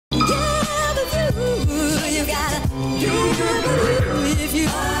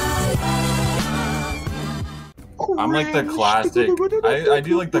I'm like the classic. I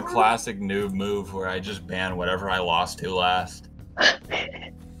do like the classic noob move where I just ban whatever I lost to last. I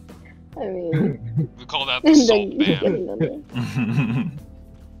mean, We call that the salt ban.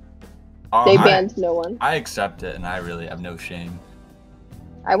 They banned no one. I accept it, and I really have no shame.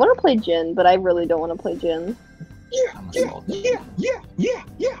 I want to play Jin, but I really don't want to play Jin. Yeah.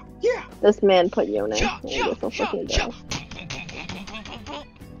 This man put Yone. Yeah.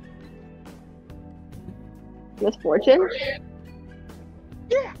 Misfortune?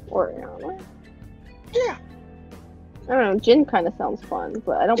 Yeah. Or, I don't know. Yeah. I don't know, Jin kind of sounds fun,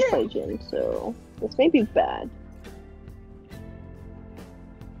 but I don't play Jin, so this may be bad.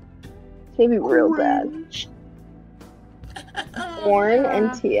 This may be real bad. Ornn and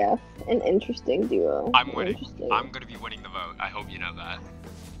TF, an interesting duo. I'm winning. I'm gonna be winning the vote. I hope you know that.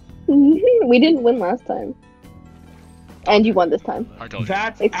 We didn't win last time. And you won this time. I told you.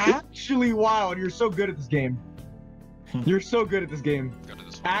 That's actually wild. You're so good at this game. You're so good at this game.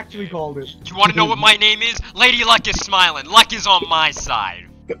 Actually called it. You want to know what my name is? LadyLuck is smiling. Luck is on my side.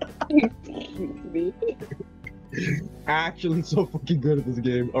 Actually so fucking good at this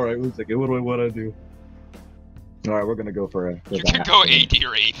game. Alright, 1 second. What do I want to do? Alright, we're gonna go for a... You can go AD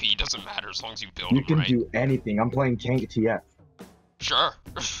or AP. Doesn't matter as long as you build You them right. can do anything. I'm playing Tank TF. Sure.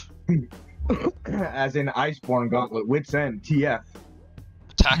 As in Iceborne Gauntlet, Wits End, TF.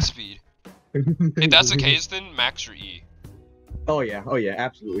 Attack speed. If that's the case, then max your E. Oh yeah,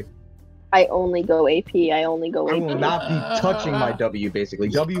 absolutely. I only go AP, I only go AP. I will not be touching my W, basically.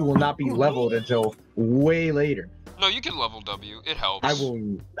 W will not be leveled until way later. No, you can level W. It helps. I will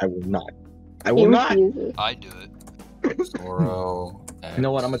not. I will not! I do it. Zoro. You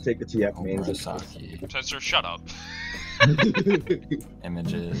know what, I'm gonna take the TF main. Tensor, shut up.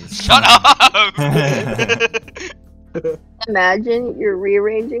 Images. Shut up! Imagine you're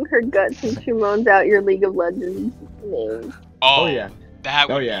rearranging her guts and she moans out your League of Legends name. Oh yeah. That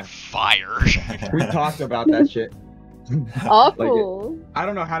would be fire. We talked about that shit. Awful. I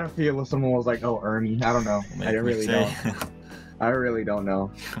don't know how to feel if someone was like, oh, Ermy. I don't know. I really don't. I really don't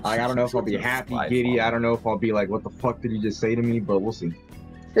know. I don't know if I'll be happy, giddy. I don't know if I'll be like, what the fuck did you just say to me? But we'll see.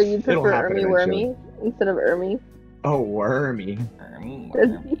 So you prefer Ermy Wormy instead of Ermy? Oh, Wormy.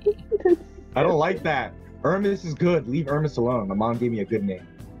 I don't like that. Ermis is good. Leave Ermis alone. My mom gave me a good name.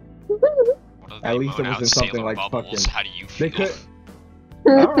 At least it wasn't something like fucking... How do you feel? They could...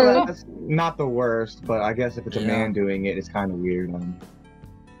 I don't know, that's not the worst, but I guess if it's a man doing it, it's kind of weird.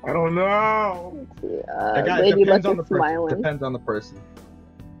 I don't know. Depends on the person. Depends on the person.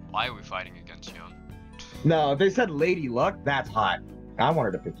 Why are we fighting against Young? No, if they said LadyLuck, that's hot. I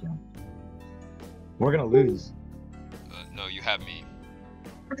wanted to pick Young. We're gonna lose. No, you have me.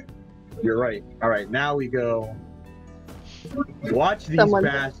 You're right. All right, now we go. Watch these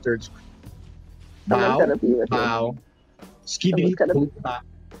bastards. Bow. Skibidi.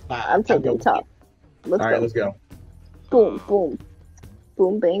 I'm taking top. Let's go. Boom, boom.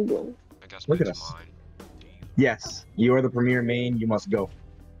 Boom, bang, boom. Look at us. Yes, you are the premier main. You must go.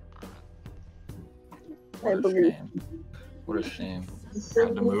 I believe. What a shame.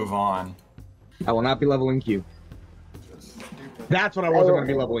 Had to move on. I will not be leveling Q. That's what I wasn't going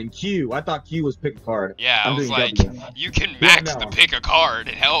to be leveling Q. I thought Q was pick a card. Yeah, I was like, you can max the pick a card.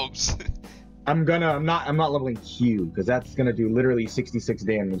 It helps. I'm not leveling Q because that's gonna do literally 66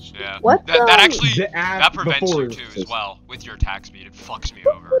 damage. Yeah. What? That prevents you too as well with your attack speed. It fucks me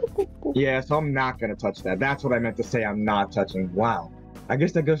over. Yeah, so I'm not gonna touch that. That's what I meant to say. I'm not touching. Wow. I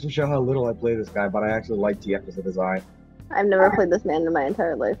guess that goes to show how little I play this guy, but I actually like TF as a design. I've never played this man in my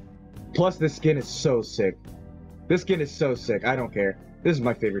entire life. Plus, this skin is so sick. This skin is so sick. I don't care. This is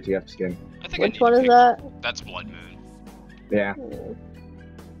my favorite TF skin. Which one is that? That's Blood Moon. Yeah.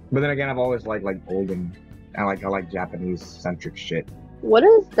 But then again, I've always liked Golden. I like Japanese centric shit. What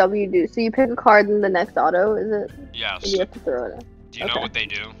does W do? So you pick a card in the next auto, is it? Yes. Or you have to throw it in. Do you know what they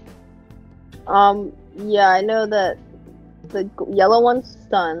do? Yeah, I know that the yellow one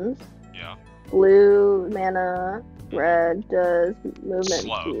stuns. Yeah. Blue mana, red does movement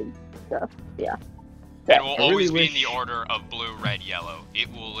speed stuff. Yeah. It will always be in the order of blue, red, yellow. It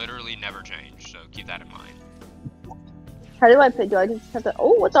will literally never change, so keep that in mind. How do I pick? Do I just have to?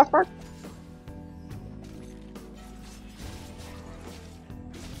 Oh, what's our first?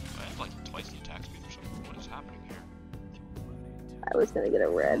 I have like twice the attack speed or something. What is happening here? I was gonna get a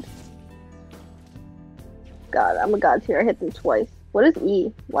red. God, I'm a god tier. I hit them twice. What is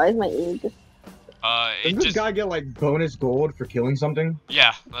E? Why is my E just? Does this guy get like bonus gold for killing something?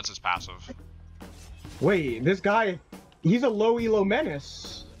 Yeah, that's his passive. Wait, this guy, he's a low elo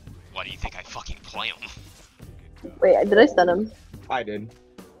menace. Why do you think I fucking play him? Wait, did I stun him? I did.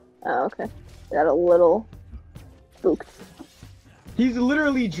 Oh, okay. Got a little spooked. He's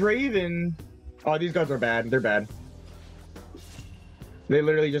literally Draven. Oh, these guys are bad. They're bad. They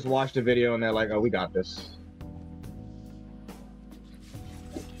literally just watched a video and they're like, oh, we got this.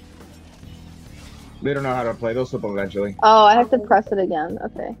 They don't know how to play. They'll slip eventually. Oh, I have to press it again.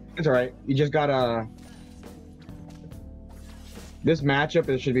 Okay. It's alright. You just gotta... This matchup,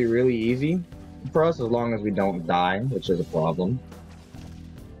 it should be really easy for us as long as we don't die, which is a problem.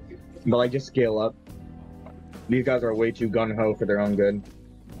 But like, just scale up. These guys are way too gung-ho for their own good.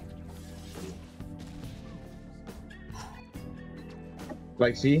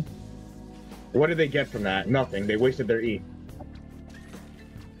 Like, see? What did they get from that? Nothing. They wasted their E.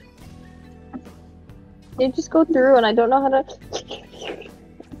 They just go through and I don't know how to...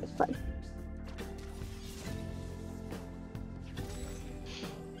 It's fine.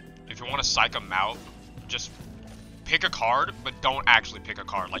 If you want to psych them out, just pick a card, but don't actually pick a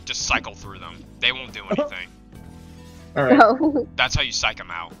card. Like, just cycle through them. They won't do anything. Alright. No. That's how you psych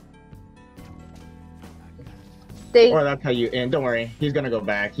them out. Or that's how you... And don't worry, he's gonna go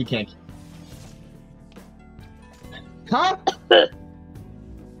back. He can't... Huh?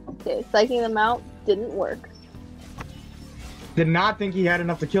 Okay, psyching them out didn't work. Did not think he had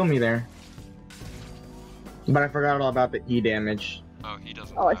enough to kill me there. But I forgot all about the E damage. Oh, he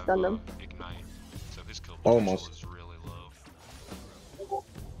doesn't Oh, I have, stunned him. Ignite, so his kill potential Almost. is really low.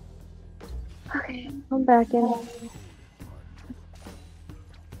 Okay, I'm back in.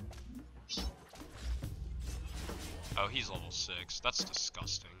 Oh, he's level 6. That's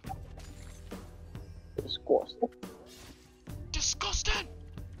disgusting. Disgusting. Disgusting!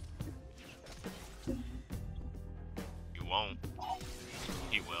 You won't.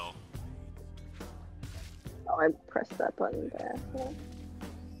 He will. Oh, I pressed that button there. Yeah.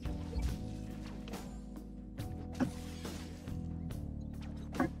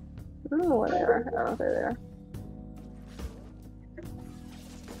 I don't know where they are. I don't know if they're there.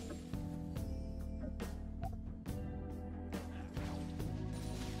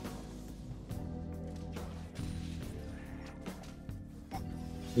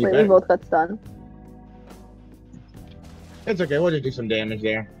 Wait, we both got stunned. It's okay, we'll just do some damage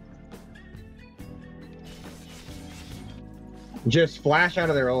there. Just flash out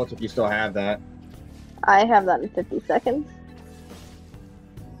of their ults if you still have that. I have that in 50 seconds.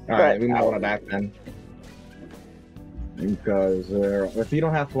 Alright, we might want to back then. Because if you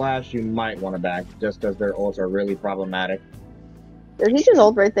don't have flash, you might want to back, just because their ults are really problematic. There's Heath's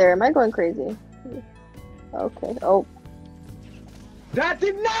ult right there. Am I going crazy? Okay. Oh. That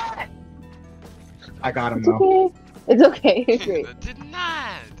did not! I got him It's though. okay. It's okay. It's great. That did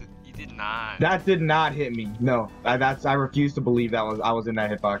not! You did not. That did not hit me. No, I refuse to believe I was in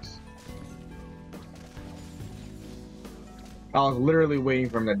that hitbox. I was literally waiting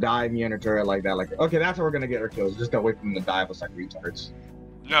for him to dive me under turret like that. Like, okay, that's how we're gonna get our kills. Just gotta wait for him to dive us like retards.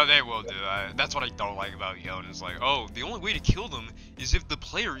 No, they will do that. That's what I don't like about Yon. Is like, oh, the only way to kill them is if the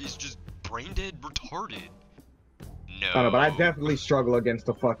player is just brain dead retarded. No. I don't know, but I definitely struggle against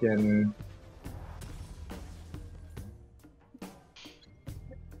the fucking...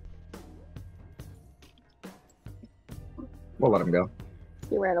 We'll let him go.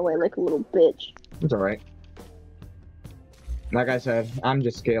 He ran away like a little bitch. It's alright. Like I said, I'm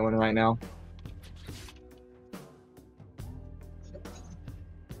just scaling right now.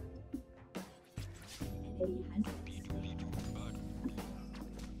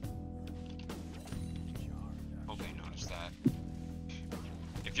 Hope they notice that.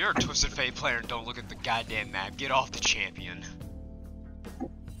 If you're a Twisted Fate player and don't look at the goddamn map, get off the champion.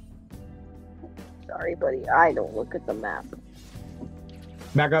 Sorry, buddy. I don't look at the map.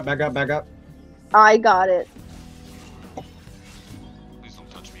 Back up, back up, back up. I got it. Please don't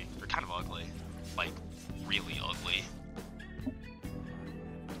touch me. You're kind of ugly. Like, really ugly.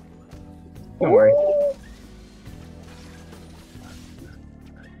 Don't worry.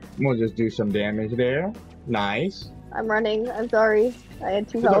 We'll just do some damage there. Nice. I'm running. I'm sorry. I had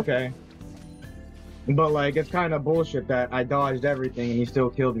 2 It's health. okay. But like, it's kind of bullshit that I dodged everything and he still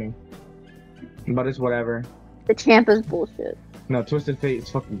killed me. But it's whatever. The champ is bullshit. No, Twisted Fate is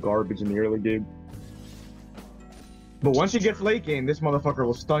fucking garbage in the early game. But once you get late game, this motherfucker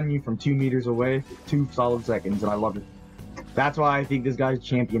will stun you from 2 meters away for 2 solid seconds, and I love it. That's why I think this guy's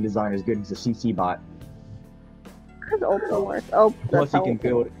champion design is good. He's a CC bot. How's ult don't work? Oh, Plus, that's he can ult.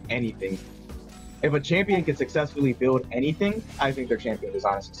 build anything. If a champion can successfully build anything, I think their champion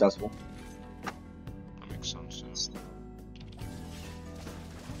design is successful. That makes sense.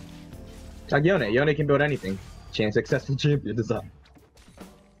 Like Yone. Yone can build anything. Successful champion design.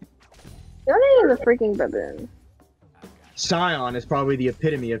 Yone is a freaking baboon. Scion is probably the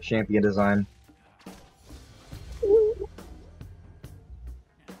epitome of champion design.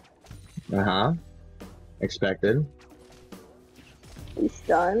 Expected. He's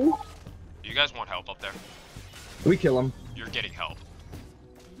stunned. Do you guys want help up there? We kill him. You're getting help.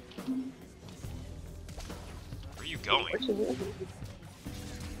 Where are you going?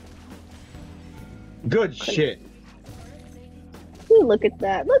 Good shit. Ooh, look at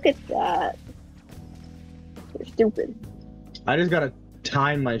that. Look at that. You're stupid. I just gotta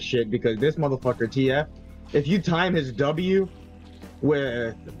time my shit because this motherfucker TF, if you time his W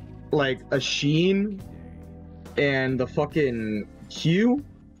with like a sheen and the fucking Q,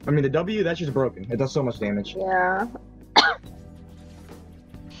 I mean the W, that's just broken. It does so much damage. Yeah.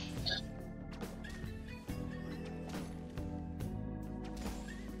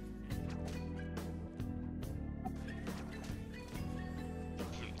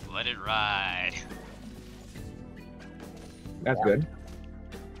 Let it ride. That's good.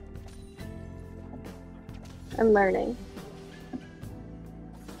 I'm learning.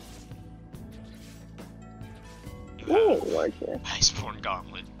 Hey, Warrior. Iceborne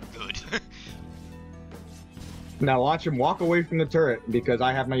Gauntlet. Good. Now watch him walk away from the turret because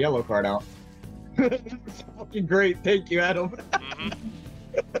I have my yellow card out. It's fucking great. Thank you, Adam. Mhm.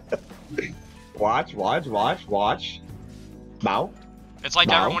 Watch. Bow. It's like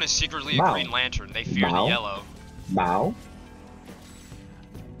Bow. everyone is secretly a Bow. Green Lantern. They fear Bow. the yellow. Bow.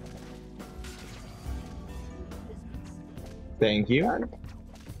 Thank you. Done.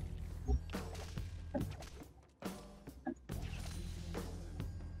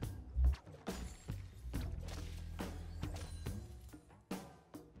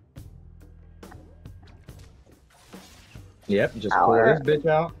 Yep, just pull this bitch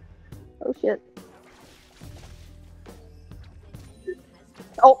out. Oh shit.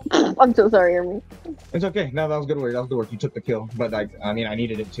 Oh, I'm so sorry, Ermi. It's okay. No, that was good work. That was good work. You took the kill, but I mean, I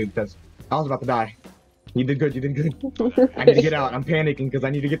needed it too because I was about to die. You did good. You did good. I need to get out. I'm panicking because I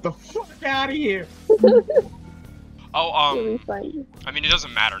need to get the fuck out of here. Oh, You'll be fine. I mean, it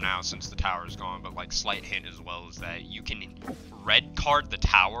doesn't matter now since the tower is gone, but like, slight hint as well is that you can red card the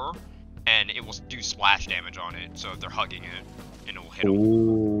tower, and it will do splash damage on it. So if they're hugging it, and it will hit them.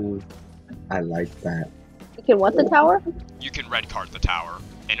 Ooh, I like that. You can what the tower? You can red card the tower,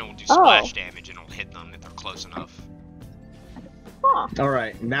 and it will do splash damage, and it'll hit them if they're close enough. Huh. All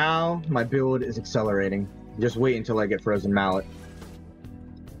right, now my build is accelerating. Just wait until I get Frozen Mallet.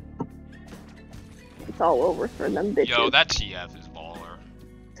 It's all over for them bitches. Yo, that TF is baller.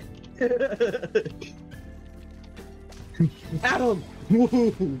 Adam!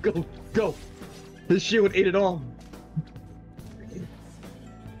 Woo, go, go! This shield ate it all.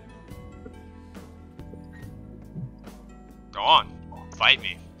 Go on, fight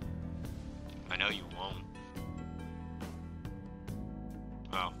me. I know you won't.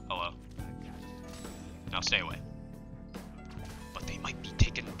 Oh, hello. Now stay away. But they might be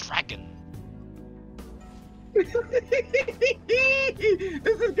taking dragon. This is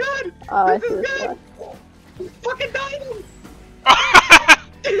good! Oh, I This see is this good! one. Fucking dynamite!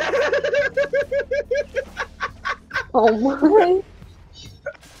 Oh my.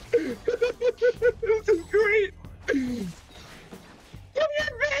 This is great! Give me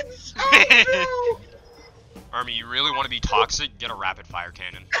advance! Oh, Army, you really want to be toxic? Get a rapid fire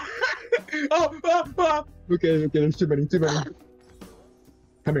cannon. no! Okay, there's too many. Come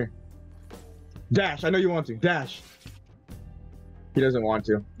here. Dash, I know you want to. Dash. He doesn't want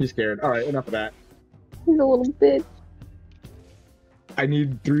to. He's scared. Alright, enough of that. He's a little bitch. I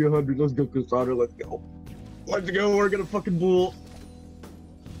need 300. Let's go, Cassandra. Let's go. Let's go. We're gonna fucking bull.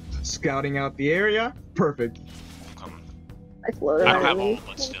 Scouting out the area. Perfect. I'm coming. I slowed I don't have him. all,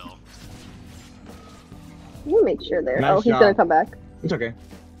 but still. Let me make sure there. Nice Oh, he's job. gonna come back. It's okay.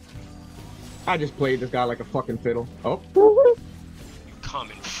 I just played this guy like a fucking fiddle. Oh. You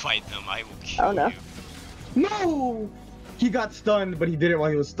come and fight them, I will kill Oh, no. you. No! He got stunned, but he did it while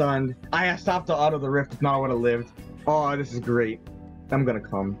he was stunned. I stopped the auto the rift, if not I would have lived. Oh, this is great. I'm gonna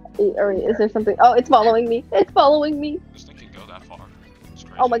come. Alright, is there something? Oh, it's following me. It's following me. This thing can go that far. It's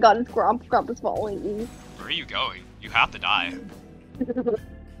crazy. Oh my god, it's Grump. Grump is following me. Where are you going? You have to die.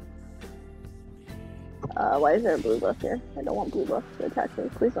 Why is there a blue buff here? I don't want blue buff to attack me.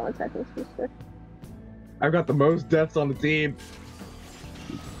 Please don't attack me, sister. I've got the most deaths on the team.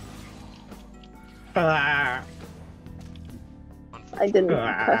 Ah. I didn't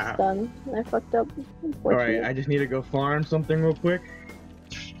press stun. I fucked up. Alright, I just need to go farm something real quick.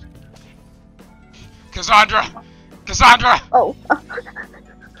 Cassandra! Cassandra! Oh.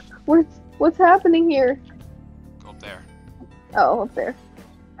 What's happening here? Go up there. Oh, up there.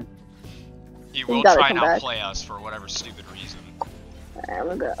 He will gotta try and come back. outplay us for whatever stupid reason. Alright, I'm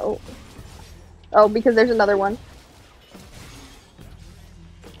gonna go. Oh, because there's another one.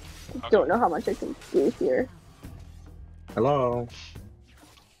 Don't know how much I can do here. Hello.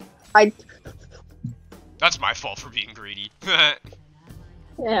 That's my fault for being greedy.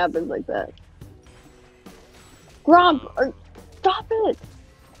 It happens like that. Grump! Stop it!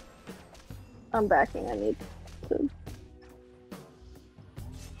 I'm backing. I need to.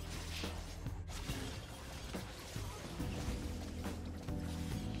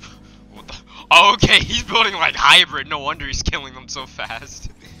 What the? Oh, okay, he's building like hybrid. No wonder he's killing them so fast.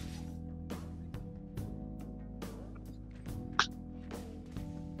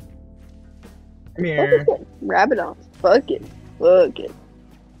 Come here. Rabbit on. Fuck it. Fuck it.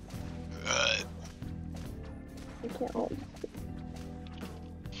 I can't hold.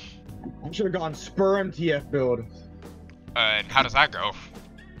 I should have gone Spur MTF build. And how does that go?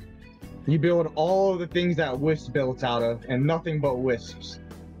 You build all the things that Wisp built out of, and nothing but Wisps.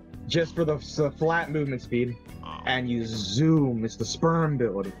 Just for the flat movement speed. Oh, And you zoom. It's the sperm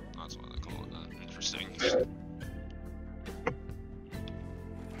build. that's why they call it that. Interesting.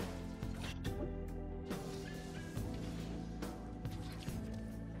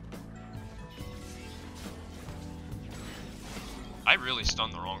 I really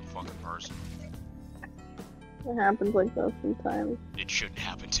stunned the wrong fucking person. It happens like that sometimes. It shouldn't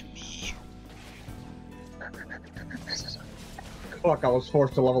happen to me. Fuck, I was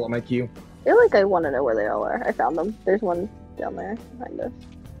forced to level up my Q. I feel like I want to know where they all are. I found them. There's one down there behind us.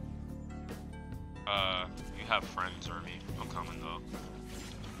 You have friends or me? I'm coming though.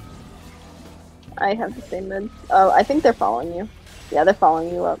 I have the same mid. Oh, I think they're following you. Yeah, they're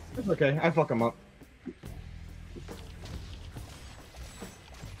following you up. It's okay, I fuck them up.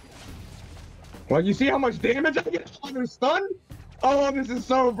 Well, you see how much damage I get on their stun? Oh, this is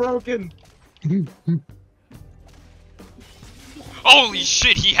so broken. Holy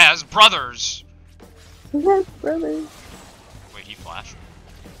shit, he has brothers! Yes, brother. Wait, he flashed?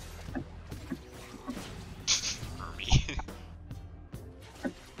 For me.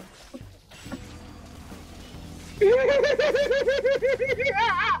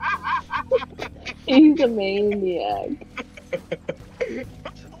 He's a maniac.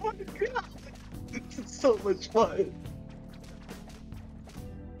 Oh my god, this is so much fun.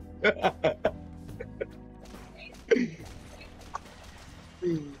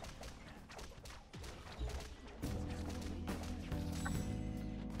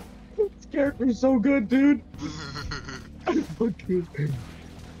 This character's so good, dude. Okay.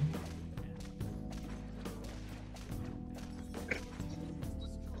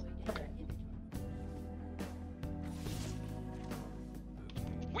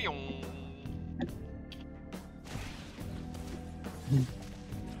 Weong.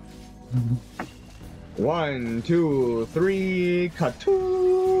 1, 2, 3, cut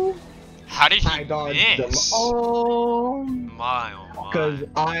 2. How did I he dodged them miss? all. My oh my. Because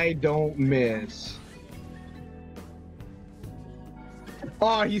I don't miss.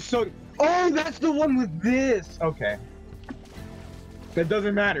 Oh, he's so. Oh, that's the one with this. Okay. It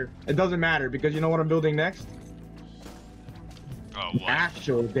doesn't matter. It doesn't matter because you know what I'm building next? Oh, what?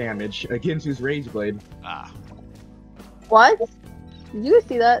 Actual damage against his Rage Blade. Ah. What? Did you guys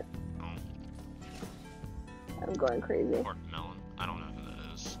see that? Oh. I'm going crazy. Or Melon. I don't know who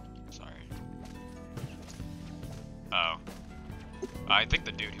that is. Sorry. Oh. I think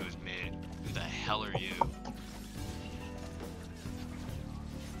the dude who was mid. Who the hell are you?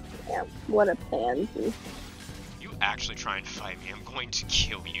 Yeah, what a pansy. You actually try and fight me, I'm going to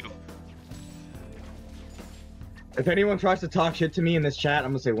kill you. If anyone tries to talk shit to me in this chat,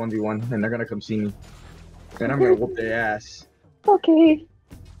 I'm gonna say 1v1 and they're gonna come see me. And I'm gonna whoop their ass. Okay.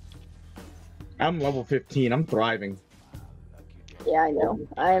 I'm level 15, I'm thriving. Yeah, I know.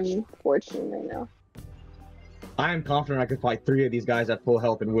 I'm 14 right now. I am confident I could fight 3 of these guys at full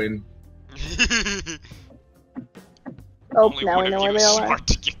health and win. Oh, Only now one we know of where you they is all are. smart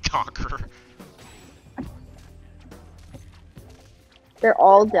to get Conqueror. They're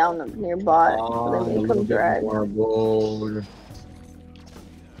all down nearby, so they may come drag. Marble.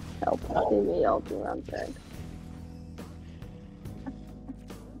 Help. They may all be around drag.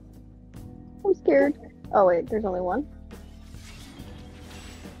 I'm scared. Oh wait, there's only one.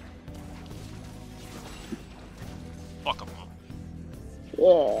 Fuck them up.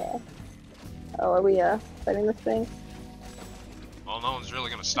 Yeah. Oh, are we fighting this thing? Well, no one's really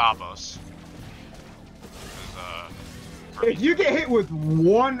gonna stop us. 'Cause, If you get hit with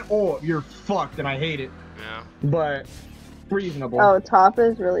one ult, you're fucked, and I hate it. yeah. But reasonable. Oh, top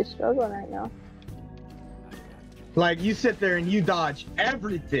is really struggling right now. Like you sit there and you dodge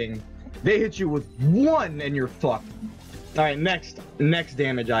everything. They hit you with one, and you're fucked. All right, next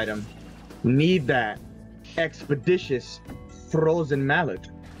damage item. Need that expeditious frozen mallet.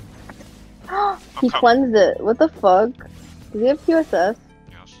 He cleansed it. What the fuck? Does he have QSS?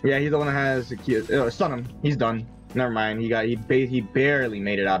 Yes. Yeah, he's the one that has stun him. He's done. Never mind. He barely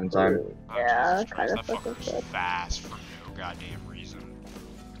made it out in time. Oh, Yeah, Jesus Christ, kinda that fucking fucker's sick. fast for no goddamn reason.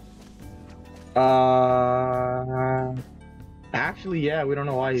 Actually, yeah, we don't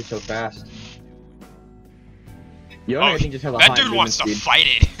know why he's so fast. Yone, Oh, I think, just has a that high dude movement wants to speed. fight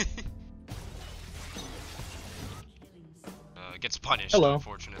it. Gets punished, Hello.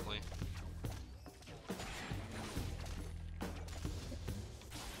 unfortunately.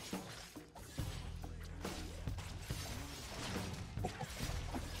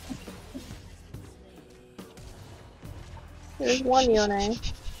 There's one Yone.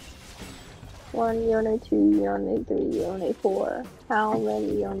 One Yone, 2 Yone, 3 Yone, 4. How many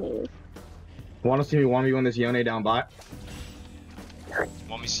Yones? Want to see me 1v1 this Yone down bot?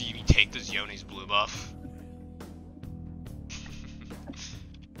 Want me to see you take this Yone's blue buff?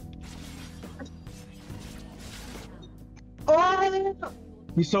 Oh!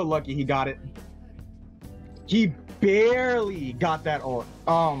 He's so lucky he got it. He barely got that ult.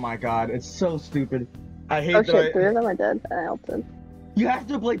 Oh my god, it's so stupid. I hate Oh that. shit, 3 of them are dead. I helped him. You have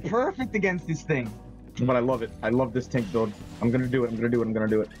to play perfect against this thing. But I love it. I love this tank build. I'm gonna do it. I'm gonna do it. I'm gonna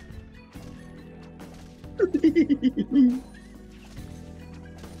do it.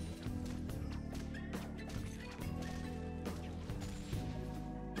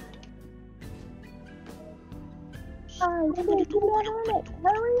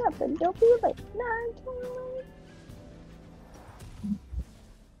 Hurry up and don't be late.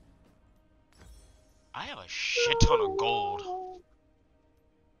 I have a shit ton of gold.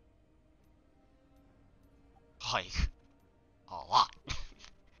 Like, a lot.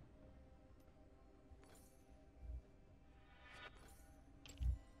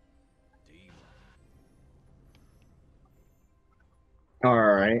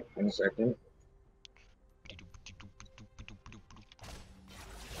 Alright, 1 second.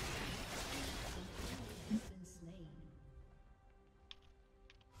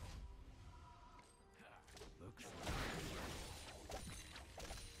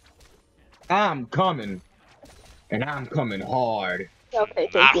 I'm coming. And I'm coming hard. Okay,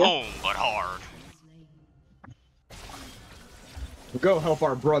 Not thank you. home, but hard. Go help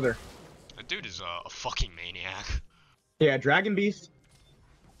our brother. That dude is a fucking maniac. Yeah, Dragon Beast.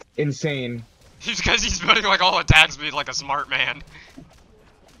 Insane. Just because he's building like all attack speed like a smart man.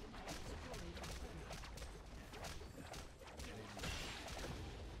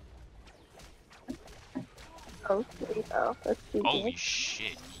 Oh, there you go. That's Holy GG.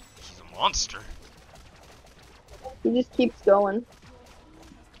 shit, he's a monster. He just keeps going.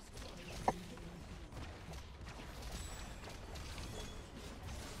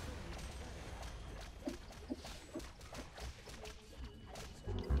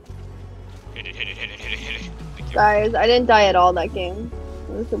 Hit it, hit it, hit it, hit it, hit it. Thank you. Guys, I didn't die at all that game.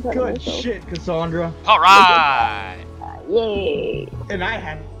 I was so proud of Good myself. shit, Cassandra. Alright! Yay! And I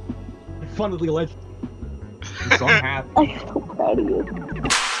had fun with League of Legends. So I'm happy. I'm so proud of you.